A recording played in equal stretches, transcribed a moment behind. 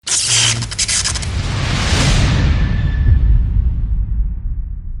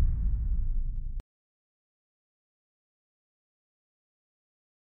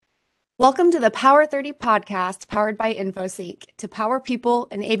Welcome to the Power 30 podcast powered by InfoSync to power people,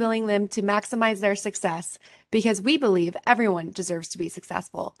 enabling them to maximize their success because we believe everyone deserves to be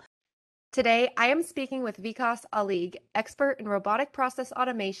successful. Today, I am speaking with Vikas Aligh, expert in robotic process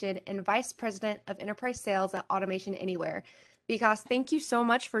automation and vice president of enterprise sales at Automation Anywhere. Vikas, thank you so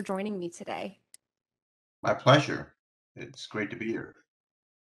much for joining me today. My pleasure. It's great to be here.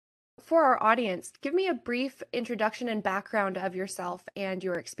 For our audience, give me a brief introduction and background of yourself and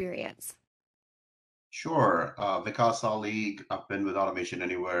your experience. Sure. Vikas Aligh, I've been with Automation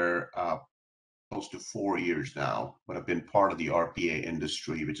Anywhere close to 4 years now, but I've been part of the RPA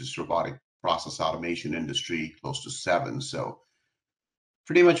industry, which is robotic process automation industry, close to 7. So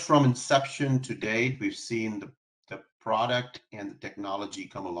pretty much from inception to date, we've seen the product and the technology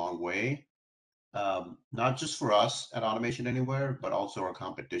come a long way. Not just for us at Automation Anywhere, but also our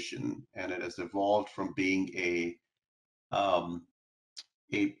competition. And it has evolved from being um,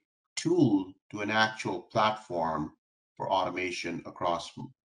 a tool to an actual platform for automation across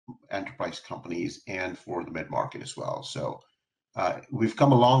enterprise companies and for the mid-market as well. So we've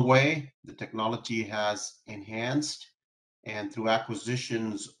come a long way. The technology has enhanced, and through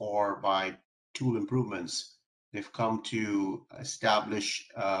acquisitions or by tool improvements, they've come to establish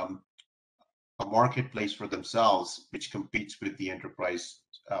a marketplace for themselves, which competes with the enterprise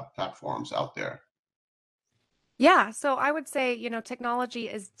platforms out there. Yeah, so I would say, technology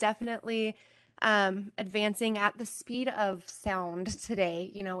is definitely advancing at the speed of sound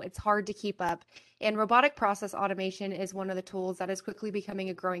today. It's hard to keep up. And robotic process automation is one of the tools that is quickly becoming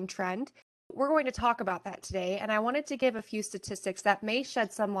a growing trend. We're going to talk about that today. And I wanted to give a few statistics that may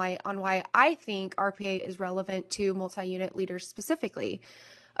shed some light on why I think RPA is relevant to multi-unit leaders specifically.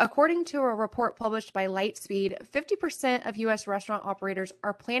 According to a report published by Lightspeed, 50% of U.S. restaurant operators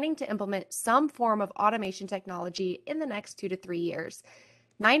are planning to implement some form of automation technology in the next 2 to 3 years.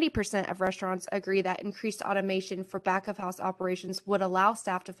 90% of restaurants agree that increased automation for back-of-house operations would allow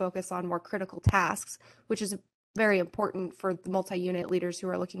staff to focus on more critical tasks, which is very important for the multi-unit leaders who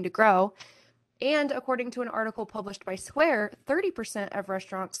are looking to grow. And according to an article published by Square, 30% of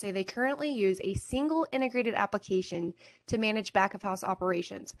restaurants say they currently use a single integrated application to manage back-of-house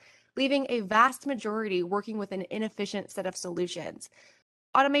operations, leaving a vast majority working with an inefficient set of solutions.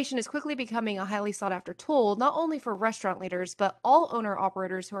 Automation is quickly becoming a highly sought-after tool, not only for restaurant leaders, but all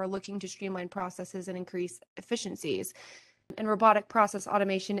owner-operators who are looking to streamline processes and increase efficiencies. And robotic process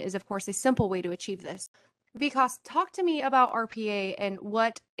automation is, of course, a simple way to achieve this. Vikas, talk to me about RPA and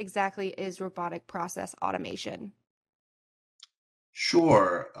what exactly is robotic process automation?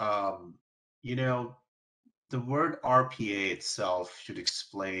 Sure. You know, the word RPA itself should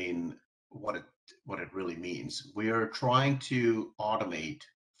explain what it really means. We are trying to automate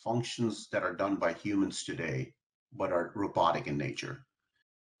functions that are done by humans today, but are robotic in nature.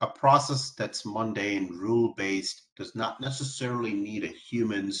 A process that's mundane, rule-based, does not necessarily need a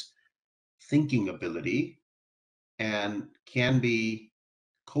human's thinking ability and can be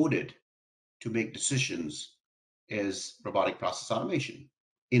coded to make decisions is robotic process automation.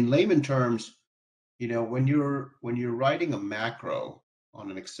 In layman terms, when you're writing a macro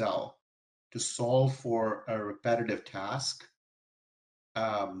on an Excel to solve for a repetitive task,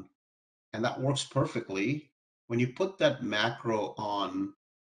 um, and that works perfectly, when you put that macro on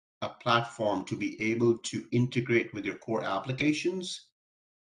a platform to be able to integrate with your core applications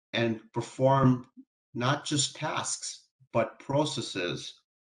and perform not just tasks, but processes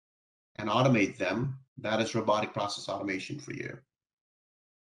and automate them, that is robotic process automation for you.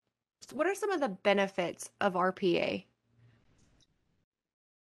 So what are some of the benefits of RPA?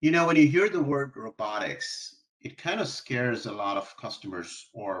 When you hear the word robotics, it kind of scares a lot of customers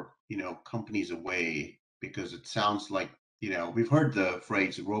or, companies away because it sounds like, we've heard the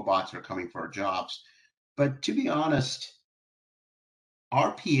phrase robots are coming for our jobs. But to be honest,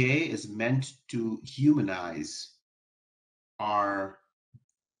 RPA is meant to humanize our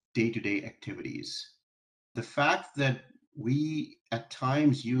day-to-day activities. The fact that we at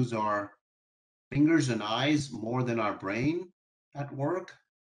times use our fingers and eyes more than our brain at work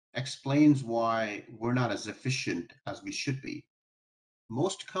explains why we're not as efficient as we should be.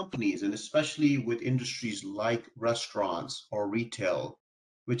 Most companies, and especially with industries like restaurants or retail,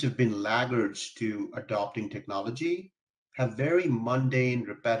 which have been laggards to adopting technology, have very mundane,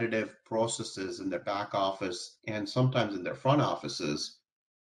 repetitive processes in their back office and sometimes in their front offices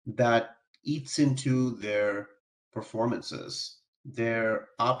that eats into their performances. Their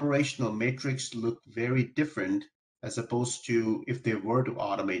operational matrix look very different as opposed to if they were to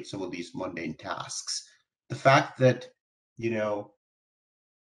automate some of these mundane tasks. The fact that, you know,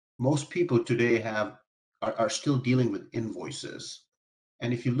 most people today are still dealing with invoices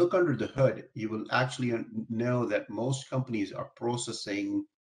And if you look under the hood, you will actually know that most companies are processing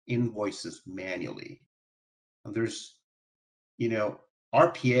invoices manually. And there's, you know,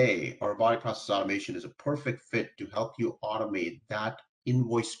 RPA or robotic process automation is a perfect fit to help you automate that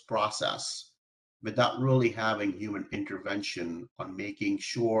invoice process without really having human intervention on making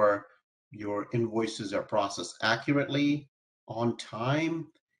sure your invoices are processed accurately, on time,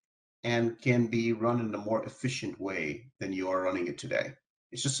 and can be run in a more efficient way than you are running it today.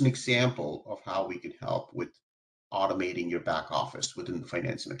 It's just an example of how we can help with automating your back office within the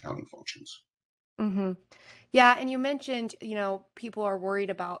finance and accounting functions. Hmm. Yeah, and you mentioned, people are worried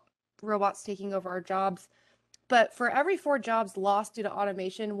about robots taking over our jobs. But for every 4 jobs lost due to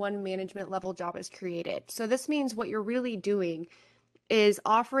automation, one management level job is created. So this means what you're really doing is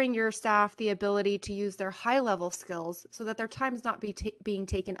offering your staff the ability to use their high level skills so that their time is not being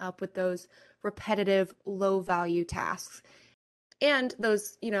taken up with those repetitive, low value tasks. And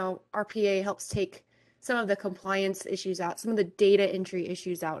those, RPA helps take some of the compliance issues out, some of the data entry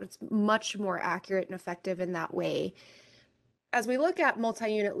issues out. It's much more accurate and effective in that way. As we look at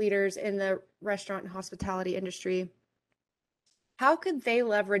multi unit leaders in the restaurant and hospitality industry, how could they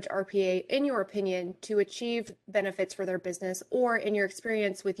leverage RPA, in your opinion, to achieve benefits for their business? Or in your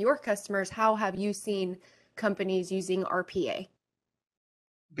experience with your customers, how have you seen companies using RPA?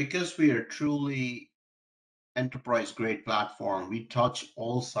 Because we are truly enterprise grade platform, we touch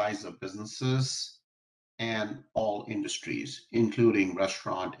all sizes of businesses and all industries, including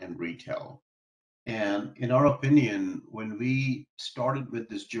restaurant and retail. And in our opinion, when we started with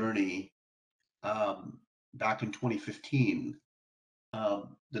this journey um, back in 2015,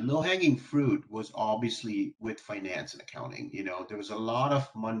 the low-hanging fruit was obviously with finance and accounting. There was a lot of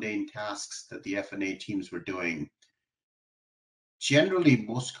mundane tasks that the F&A teams were doing. Generally,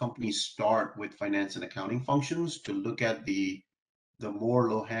 most companies start with finance and accounting functions to look at the more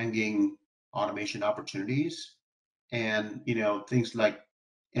low-hanging automation opportunities, and things like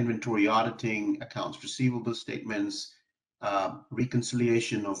inventory auditing, accounts receivable statements,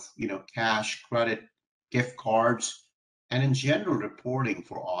 reconciliation of cash, credit, gift cards, and in general reporting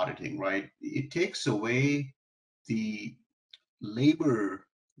for auditing. Right, it takes away the labor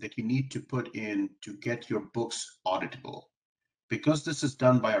that you need to put in to get your books auditable. Because this is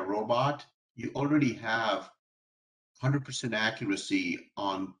done by a robot, you already have 100% accuracy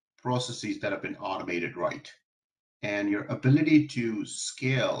on processes that have been automated right. And your ability to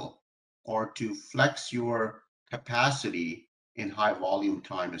scale or to flex your capacity in high volume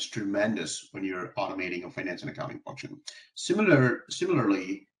time is tremendous when you're automating a finance and accounting function.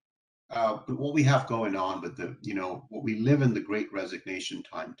 Similarly, what we have going on with what we live in the great resignation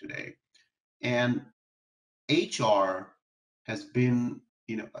time today. And HR has been,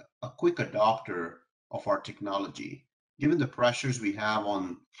 a quick adopter of our technology. Given the pressures we have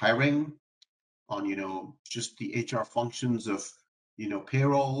on hiring, on, just the HR functions of,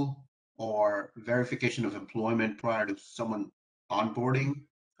 payroll or verification of employment prior to someone onboarding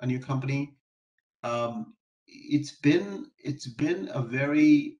a new company, it's been a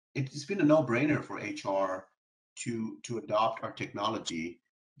no-brainer for HR to adopt our technology,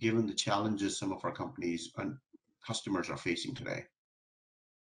 given the challenges some of our companies and customers are facing today.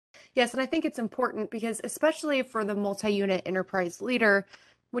 Yes, and I think it's important because, especially for the multi unit enterprise leader,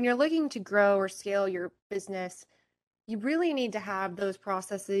 when you're looking to grow or scale your business, you really need to have those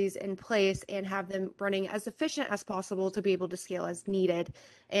processes in place and have them running as efficient as possible to be able to scale as needed.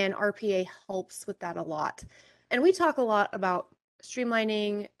 And RPA helps with that a lot. And we talk a lot about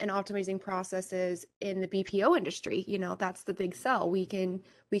streamlining and optimizing processes in the BPO industry. That's the big sell. We can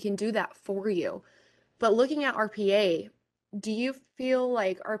do that for you. But looking at RPA, do you feel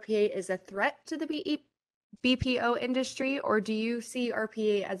like RPA is a threat to the BPO industry, or do you see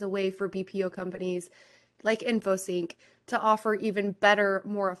RPA as a way for BPO companies like InfoSync to offer even better,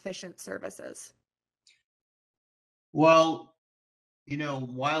 more efficient services? Well,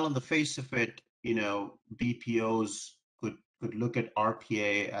 while on the face of it, BPOs could look at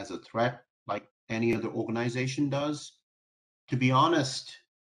RPA as a threat like any other organization does. To be honest,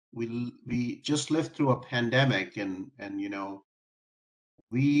 we just lived through a pandemic, and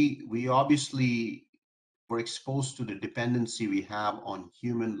we obviously were exposed to the dependency we have on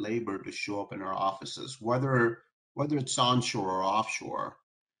human labor to show up in our offices, whether it's onshore or offshore.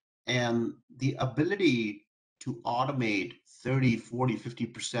 And the ability to automate 30, 40,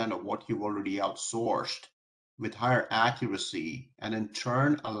 50% of what you've already outsourced with higher accuracy, and in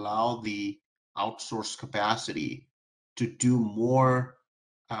turn allow the outsourced capacity to do more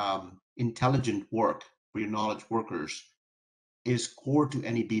intelligent work for your knowledge workers, is core to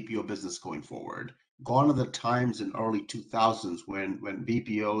any BPO business going forward. gone are the times in early 2000s when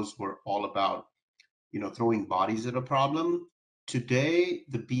BPOs were all about, throwing bodies at a problem. Today,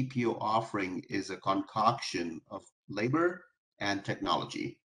 the BPO offering is a concoction of labor and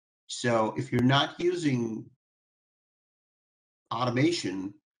technology. So if you're not using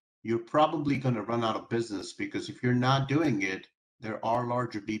automation, you're probably going to run out of business, because if you're not doing it, there are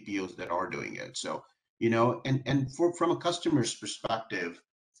larger BPOs that are doing it. So, from a customer's perspective,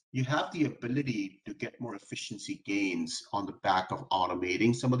 you have the ability to get more efficiency gains on the back of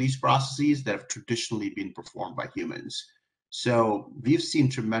automating some of these processes that have traditionally been performed by humans. So we've seen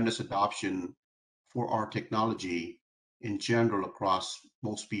tremendous adoption for our technology in general across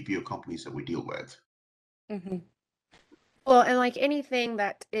most BPO companies that we deal with. Hmm. Well, and like anything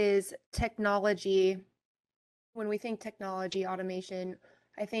that is technology, when we think technology automation,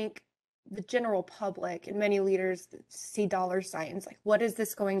 I think the general public and many leaders see dollar signs. Like, what is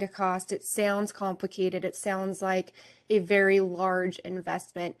this going to cost? It sounds complicated. It sounds like a very large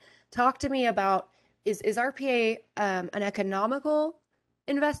investment. Talk to me about, is RPA an economical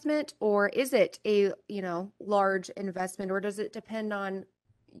investment, or is it a, large investment, or does it depend on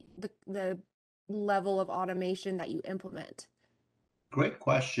the level of automation that you implement? Great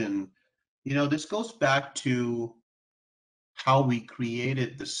question. This goes back to how we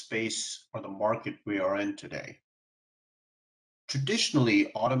created the space or the market we are in today.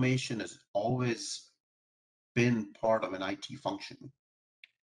 Traditionally, automation has always been part of an IT function.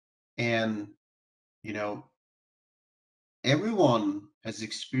 And, you know, everyone has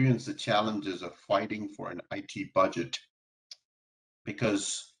experienced the challenges of fighting for an IT budget,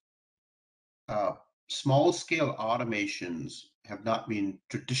 because uh, small scale automations have not been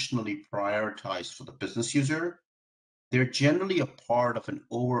traditionally prioritized for the business user. They're generally a part of an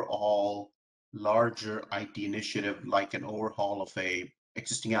overall larger IT initiative, like an overhaul of a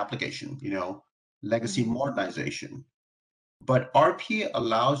existing application, legacy Mhm. modernization. But RPA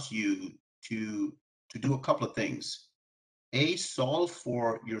allows you to to do a couple of things. A, solve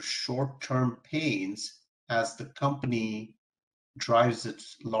for your short-term pains as the company drives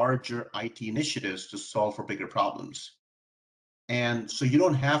its larger IT initiatives to solve for bigger problems. And so you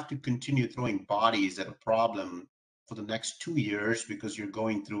don't have to continue throwing bodies at a problem for the next 2 years, because you're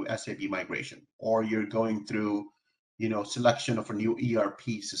going through SAP migration, or you're going through, selection of a new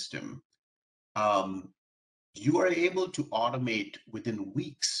ERP system. Um, you are able to automate within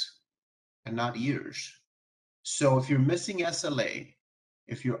weeks and not years. So if you're missing SLA,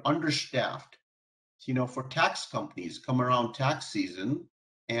 if you're understaffed, for tax companies, come around tax season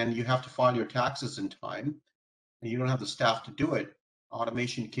and you have to file your taxes in time, and you don't have the staff to do it,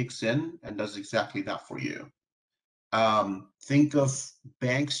 automation kicks in and does exactly that for you. Think of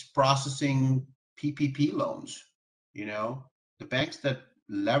banks processing PPP loans. You know, the banks that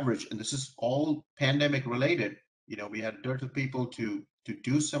leverage, and this is all pandemic related. We had a dearth of people to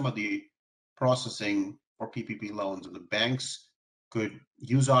do some of the processing for PPP loans, and the banks could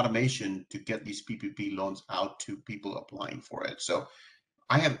use automation to get these PPP loans out to people applying for it. So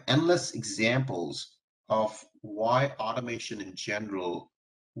I have endless examples of why automation in general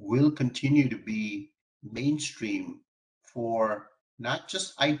will continue to be mainstream for not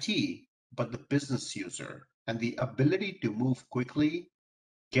just IT, but the business user, and the ability to move quickly,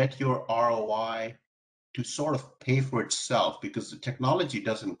 get your ROI to sort of pay for itself, because the technology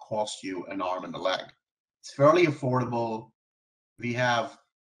doesn't cost you an arm and a leg. It's fairly affordable. We have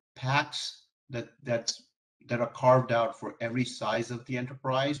packs that are carved out for every size of the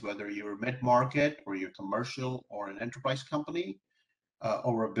enterprise, whether you're mid-market or you're commercial or an enterprise company,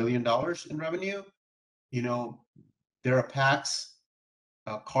 over $1 billion in revenue. You know, there are packs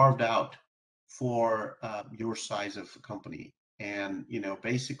carved out for your size of company, and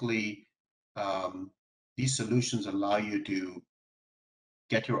basically, um, these solutions allow you to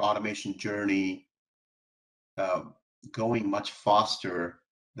get your automation journey uh, going much faster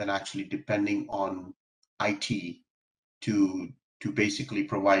than actually depending on IT to basically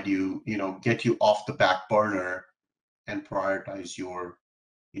provide you, get you off the back burner and prioritize your,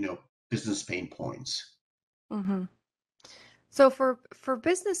 you know, business pain points. Hmm. So for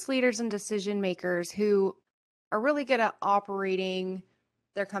business leaders and decision makers who are really good at operating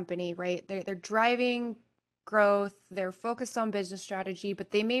their company, right? They're driving growth, they're focused on business strategy,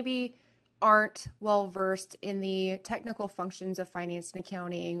 but they maybe aren't well versed in the technical functions of finance and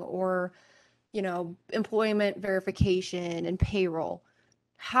accounting, or, employment verification and payroll.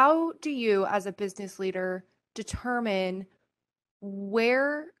 How do you, as a business leader, determine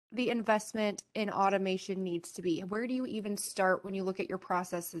where the investment in automation needs to be? Where do you even start when you look at your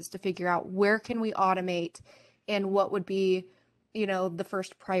processes to figure out where can we automate and what would be, the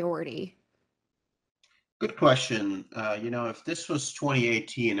first priority? Good question. If this was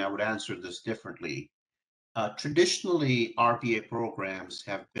 2018, I would answer this differently. Traditionally, RPA programs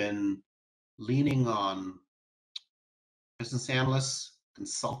have been leaning on business analysts,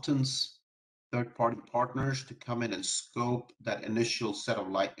 consultants, third-party partners to come in and scope that initial set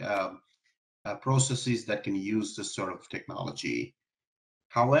of processes that can use this sort of technology.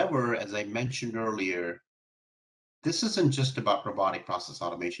 However, as I mentioned earlier, this isn't just about robotic process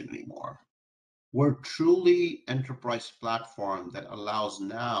automation anymore. We're truly enterprise platform that allows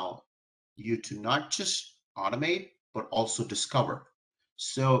now you to not just automate, but also discover.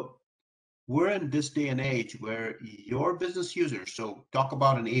 So we're in this day and age where your business user, so talk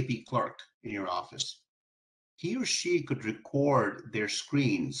about an AP clerk in your office, he or she could record their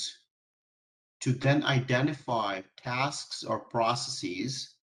screens to then identify tasks or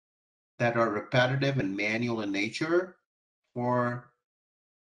processes that are repetitive and manual in nature for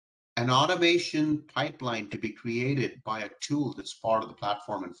an automation pipeline to be created by a tool that's part of the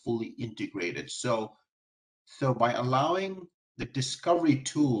platform and fully integrated. So by allowing the discovery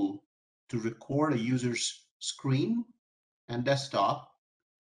tool to record a user's screen and desktop,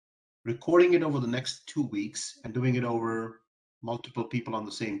 recording it over the next 2 weeks and doing it over multiple people on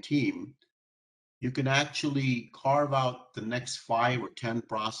the same team, you can actually carve out the next 5 or 10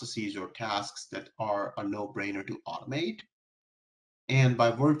 processes or tasks that are a no-brainer to automate. And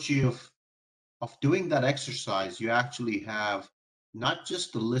by virtue of doing that exercise, you actually have not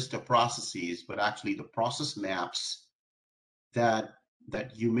just the list of processes, but actually the process maps that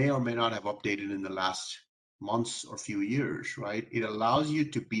you may or may not have updated in the last months or few years, right? It allows you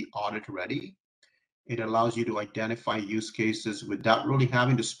to be audit ready. It allows you to identify use cases without really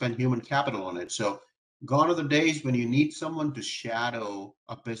having to spend human capital on it. So gone are the days when you need someone to shadow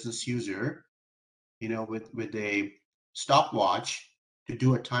a business user, with a stopwatch to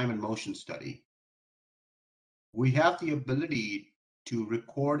do a time and motion study. We have the ability to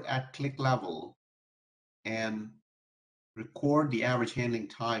record at click level and record the average handling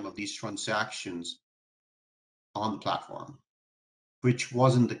time of these transactions on the platform, which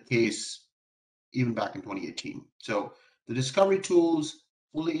wasn't the case even back in 2018. So the discovery tools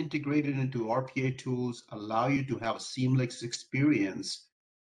fully integrated into RPA tools allow you to have a seamless experience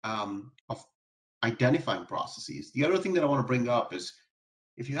of identifying processes. The other thing that I want to bring up is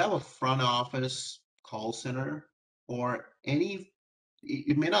if you have a front office call center or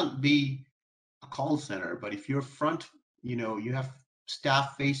it may not be a call center, but if you're front, you have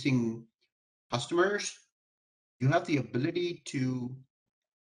staff facing customers, you have the ability to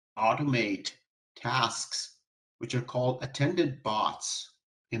automate tasks, which are called attended bots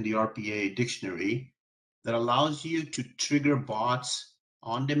in the RPA dictionary, that allows you to trigger bots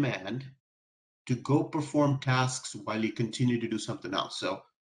on demand to go perform tasks while you continue to do something else. So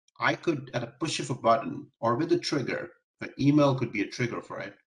I could, at a push of a button or with a trigger, an email could be a trigger for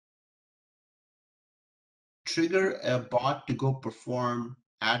it, trigger a bot to go perform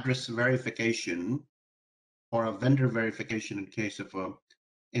address verification or a vendor verification in case of a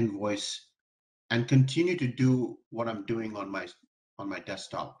invoice and continue to do what I'm doing on my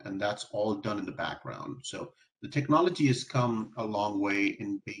desktop, and that's all done in the background. So the technology has come a long way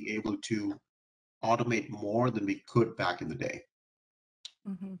in being able to automate more than we could back in the day.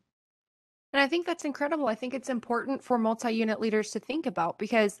 Mhm. And I think that's incredible. I think it's important for multi-unit leaders to think about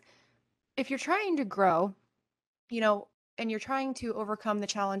because if you're trying to grow, you know, and you're trying to overcome the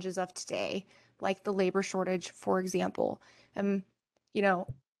challenges of today, like the labor shortage, for example, um, you know,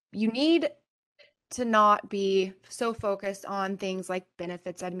 you need to not be so focused on things like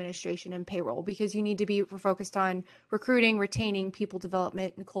benefits administration and payroll because you need to be focused on recruiting, retaining, people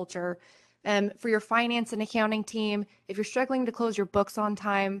development, and culture. For your finance and accounting team, if you're struggling to close your books on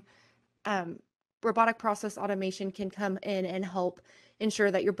time, um, robotic process automation can come in and help ensure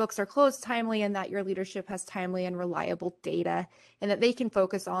that your books are closed timely and that your leadership has timely and reliable data and that they can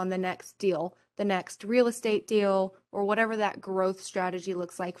focus on the next deal, the next real estate deal, or whatever that growth strategy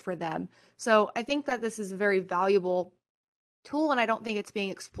looks like for them. So I think that this is a very valuable tool, and I don't think it's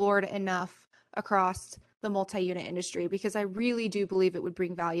being explored enough across the multi-unit industry because I really do believe it would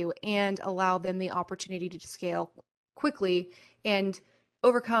bring value and allow them the opportunity to scale quickly and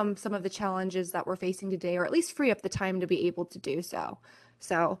overcome some of the challenges that we're facing today, or at least free up the time to be able to do so.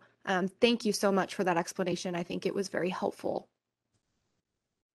 So, thank you so much for that explanation. I think it was very helpful.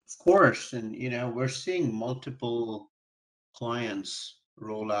 Of course, and we're seeing multiple clients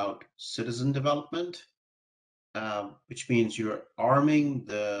roll out citizen development, which means you're arming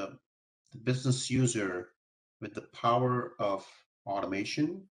the business user with the power of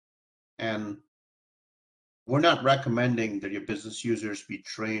automation. And we're not recommending that your business users be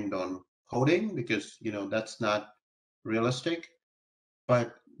trained on coding because that's not realistic.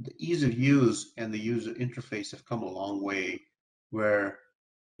 But the ease of use and the user interface have come a long way where,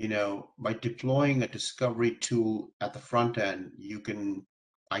 by deploying a discovery tool at the front end, you can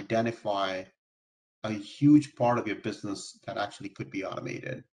identify a huge part of your business that actually could be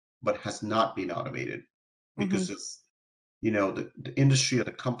automated, but has not been automated Hmm. because of, the industry or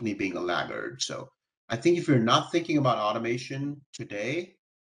the company being a laggard. So I think if you're not thinking about automation today,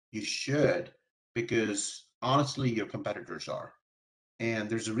 you should, because honestly, your competitors are. And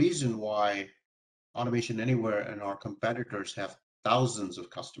there's a reason why Automation Anywhere and our competitors have thousands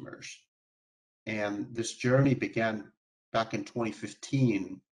of customers. And this journey began back in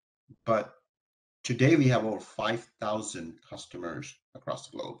 2015, but today we have over 5,000 customers across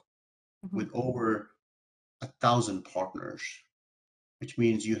the globe Hmm. with over 1,000 partners, which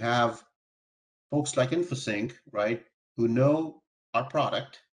means you have folks like InfoSync, right, who know our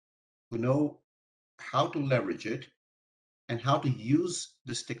product, who know how to leverage it, and how to use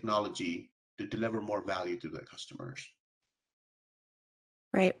this technology to deliver more value to their customers.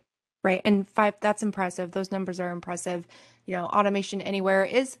 Right. Right. And five, that's impressive. Those numbers are impressive. Automation Anywhere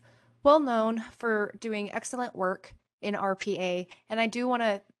is well known for doing excellent work in RPA. And I do want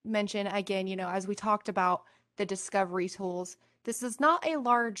to mention again, as we talked about the discovery tools, this is not a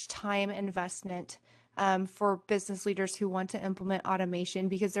large time investment for business leaders who want to implement automation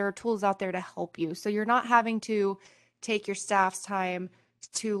because there are tools out there to help you. So you're not having to take your staff's time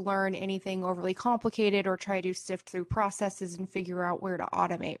to learn anything overly complicated or try to sift through processes and figure out where to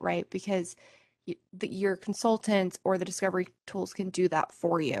automate, right? Because your consultants or the discovery tools can do that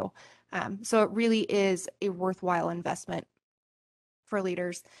for you. So it really is a worthwhile investment for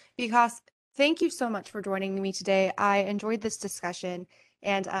leaders. Because thank you so much for joining me today. I enjoyed this discussion,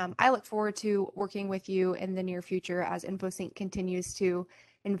 and I look forward to working with you in the near future as InfoSync continues to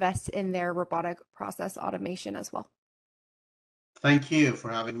invest in their robotic process automation as well. Thank you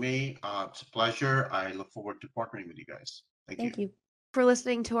for having me. It's a pleasure. I look forward to partnering with you guys. Thank you. Thank you for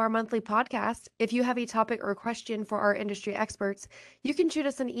listening to our monthly podcast. If you have a topic or question for our industry experts, you can shoot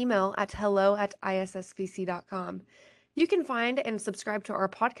us an email at hello@issvc.com. You can find and subscribe to our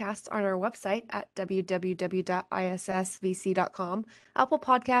podcast on our website at www.issvc.com, Apple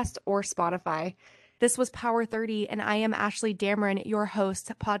Podcast, or Spotify. This was Power 30, and I am Ashley Dameron, your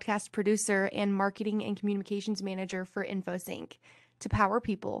host, podcast producer, and marketing and communications manager for InfoSync, to power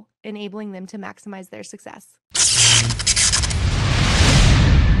people, enabling them to maximize their success.